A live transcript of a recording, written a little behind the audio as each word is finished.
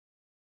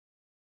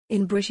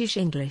In British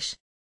English.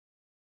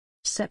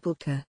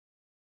 Sepulchre.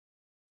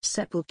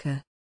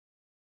 Sepulchre.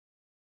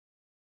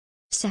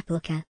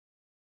 Sepulchre.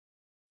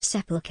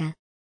 Sepulchre.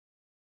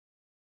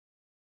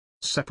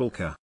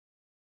 Sepulchre.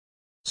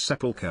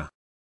 Sepulchre.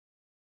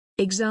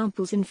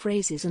 Examples in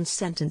phrases and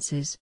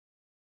sentences.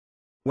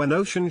 When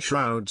ocean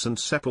shrouds and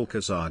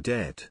sepulchres are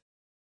dead.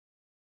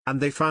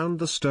 And they found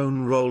the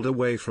stone rolled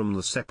away from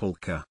the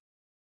sepulchre.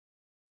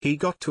 He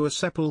got to a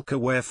sepulchre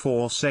where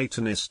 4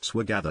 Satanists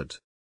were gathered.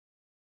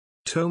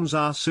 Tomes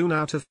are soon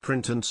out of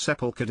print and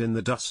sepulchered in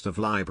the dust of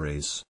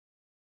libraries.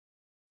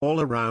 All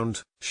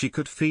around, she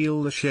could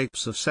feel the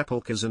shapes of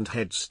sepulchres and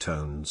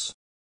headstones.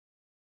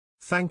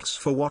 Thanks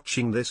for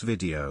watching this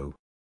video.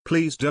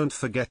 Please don't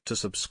forget to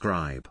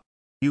subscribe.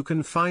 You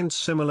can find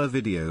similar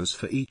videos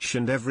for each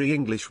and every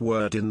English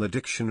word in the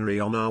dictionary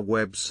on our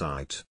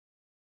website.